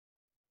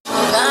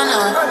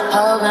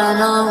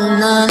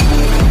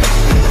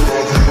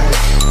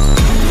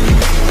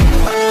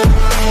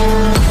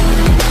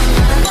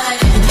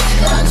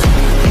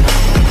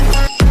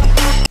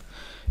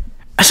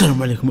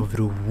Assalamu alaikum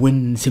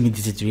everyone, Samir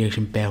this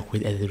reaction back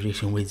with a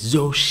reaction with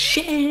Zhou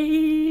Shen.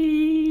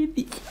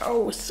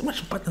 Yo,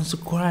 smash button,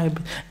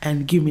 subscribe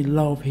and give me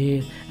love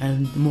here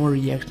and more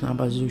reaction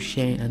about Zhou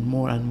Shen and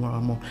more and more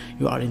and more.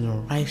 You are in the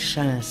right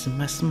channel.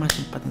 Smash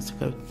button,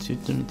 subscribe to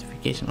the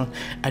notification on.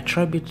 I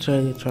try to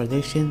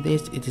tradition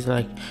this. It is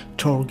like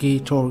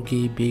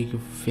Tengri, big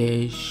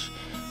fish,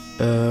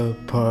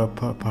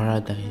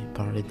 paradise,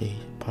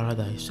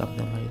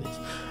 something like this.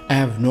 I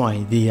have no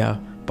idea.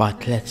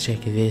 But let's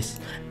check this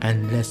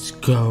and let's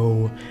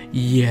go.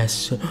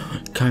 Yes,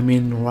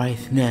 coming right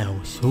now.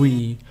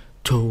 3,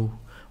 2,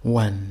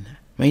 1.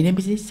 My name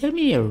is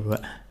Samir.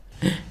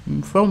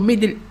 I'm from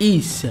Middle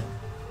East.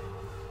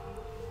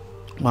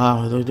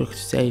 Wow, look at the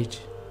stage.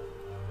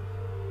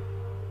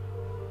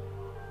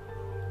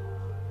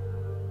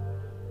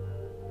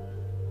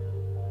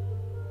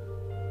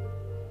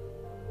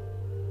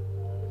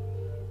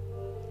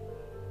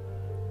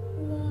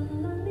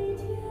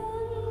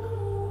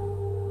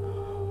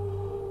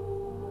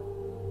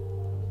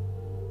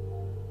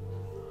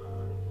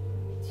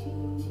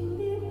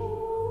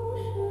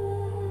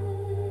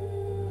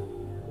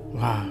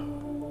 Wow.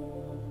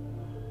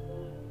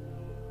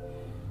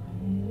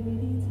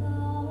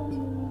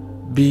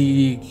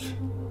 Big.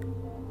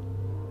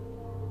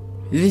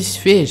 This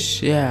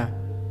fish, yeah.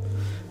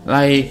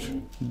 Like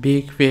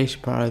big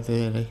fish part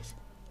like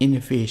in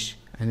the fish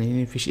and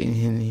in the fish in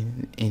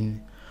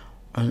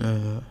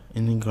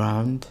the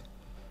ground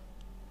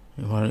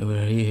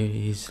where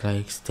he is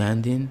like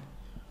standing.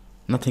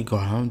 Not a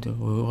ground. We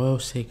will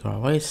say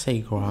ground. Why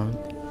say ground?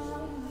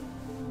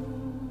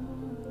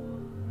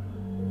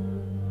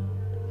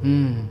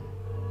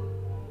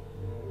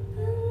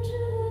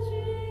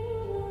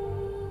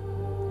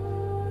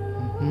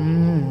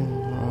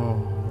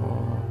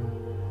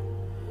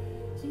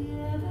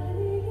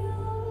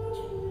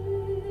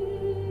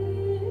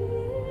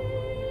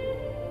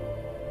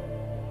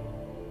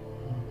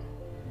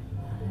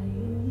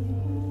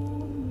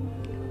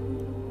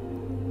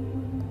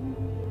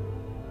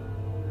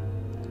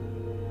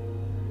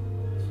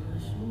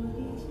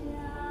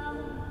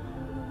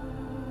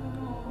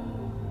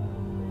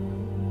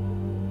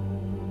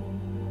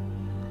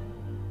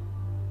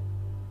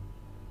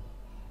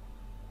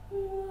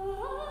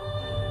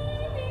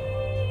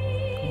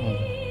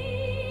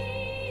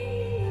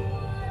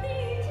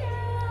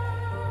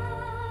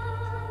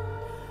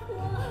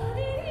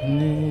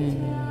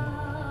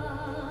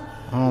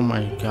 Oh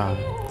my god,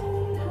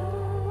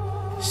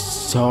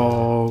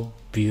 so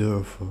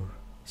beautiful,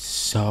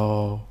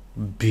 so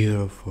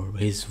beautiful.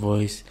 His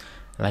voice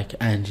like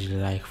angel,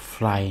 like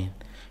flying,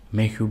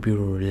 make you be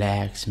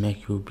relaxed,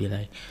 make you be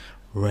like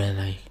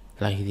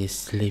like this,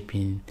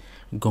 sleeping,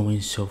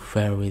 going so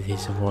far with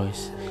his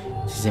voice.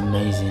 This is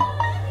amazing.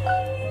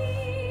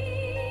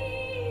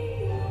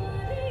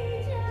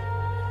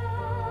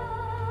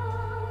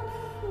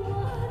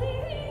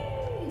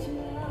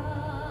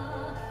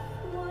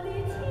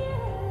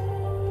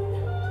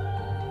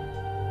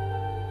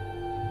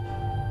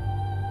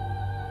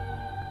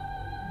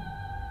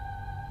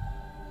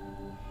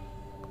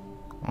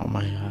 Oh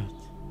my god.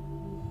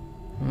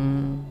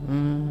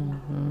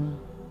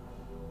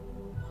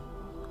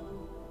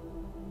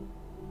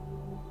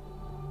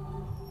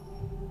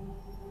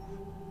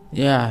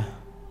 Yeah.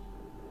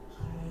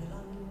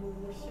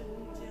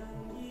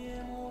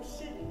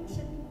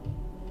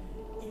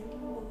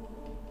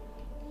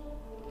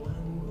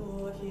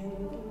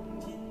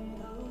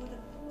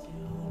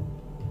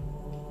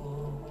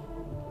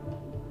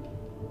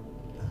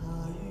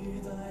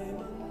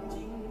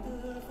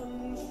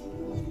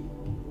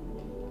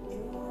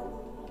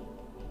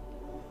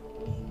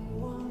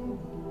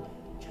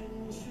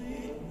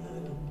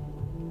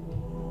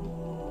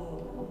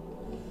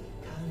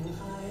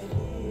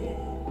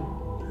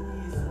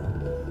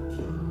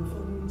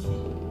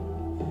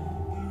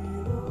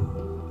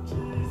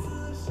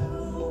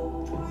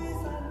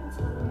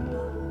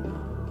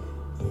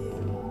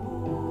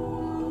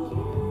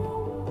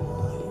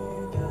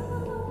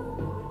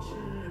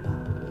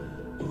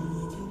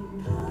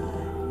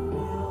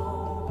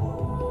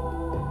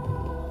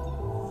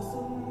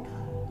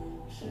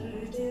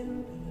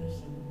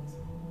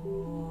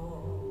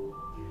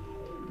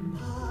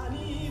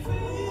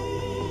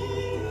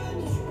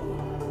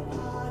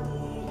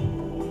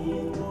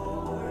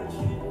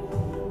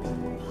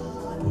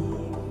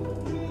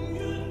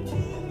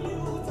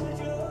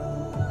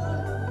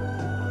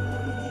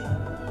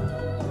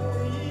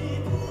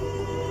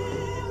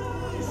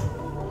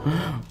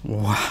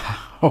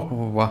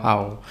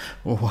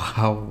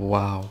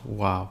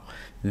 Wow,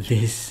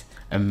 this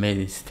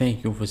amazing.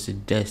 Thank you for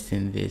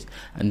suggesting this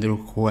and the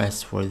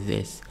request for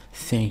this.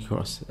 Thanks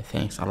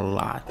a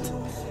lot.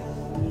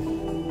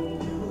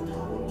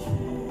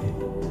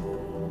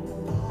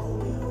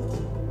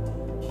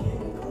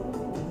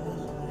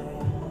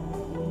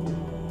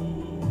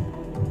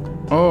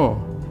 Oh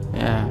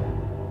yeah.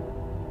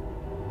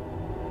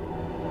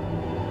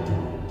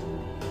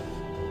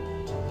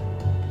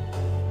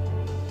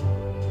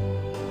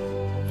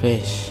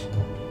 fish.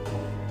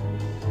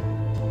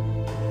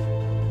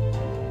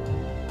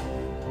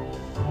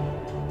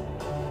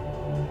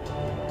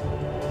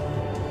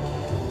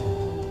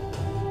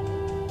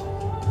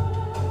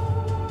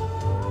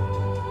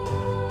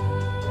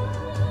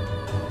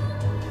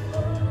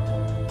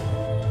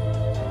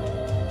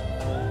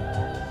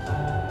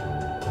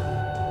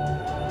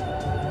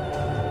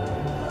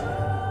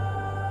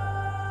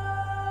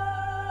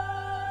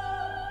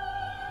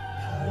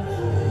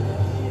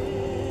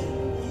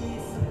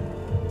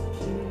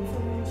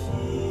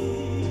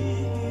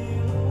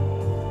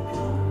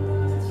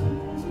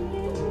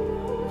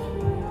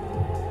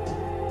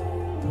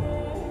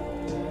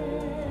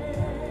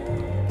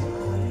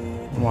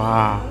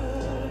 Wow.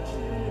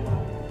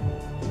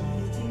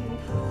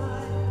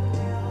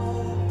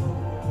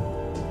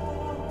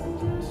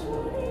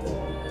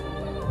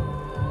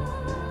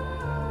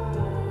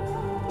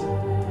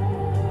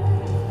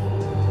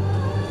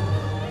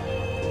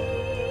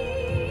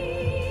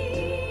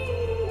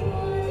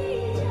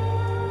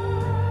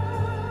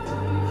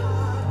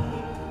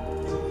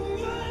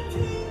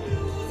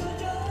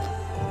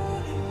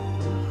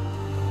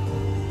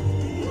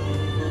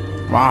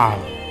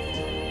 Wow.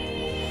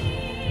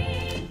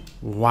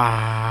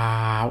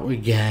 Wow,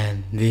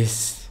 again,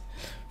 this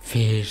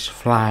fish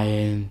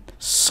flying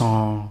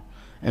song,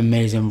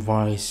 amazing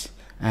voice,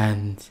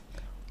 and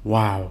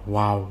wow.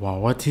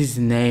 What is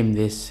the name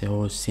this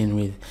whole scene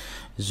with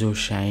Zhou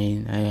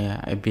Shine?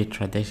 A bit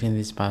tradition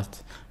this,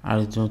 but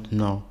I don't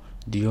know.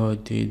 I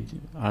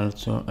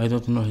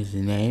don't know his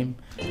name.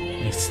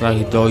 It's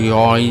like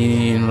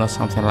Doyoin or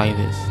something like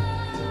this.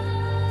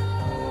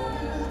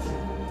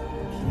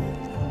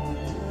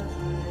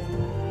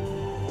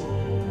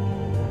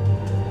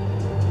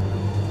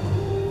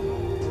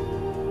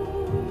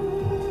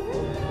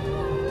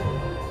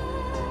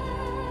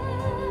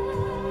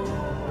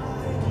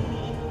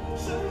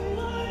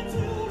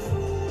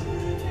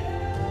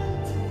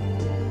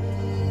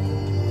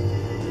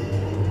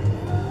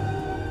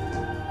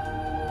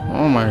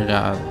 Oh my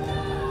god.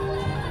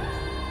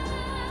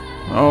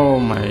 Oh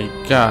my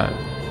god.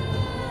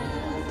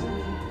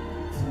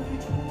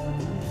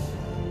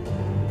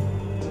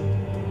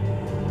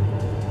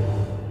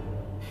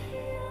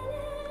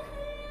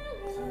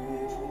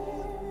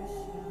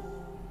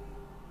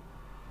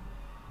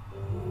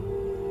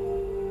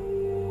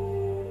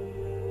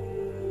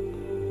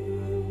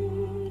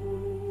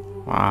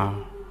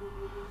 Wow.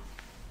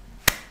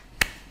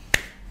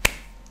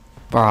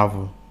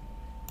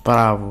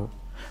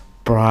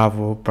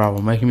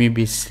 Bravo, making me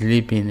be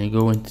sleeping and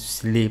going to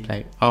sleep.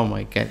 Like, oh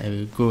my god, I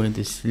will go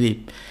into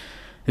sleep.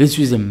 This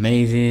was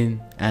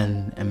amazing.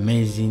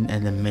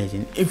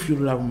 If you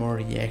love more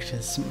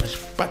reactions, smash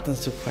button,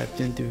 subscribe,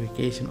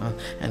 notification on,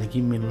 and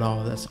give me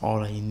love. That's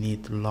all I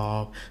need.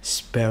 Love,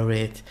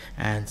 spirit,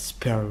 and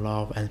spare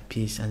love and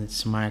peace, and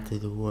smile to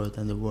the world,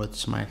 and the world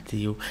smile to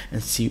you.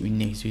 And see you in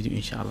next video,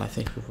 inshallah.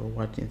 Thank you for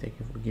watching. Thank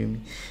you for giving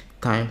me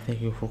time.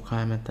 Thank you for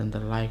comment and the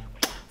like,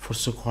 for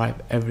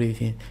subscribe,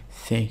 everything.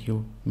 Thank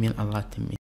you, mean a lot to me.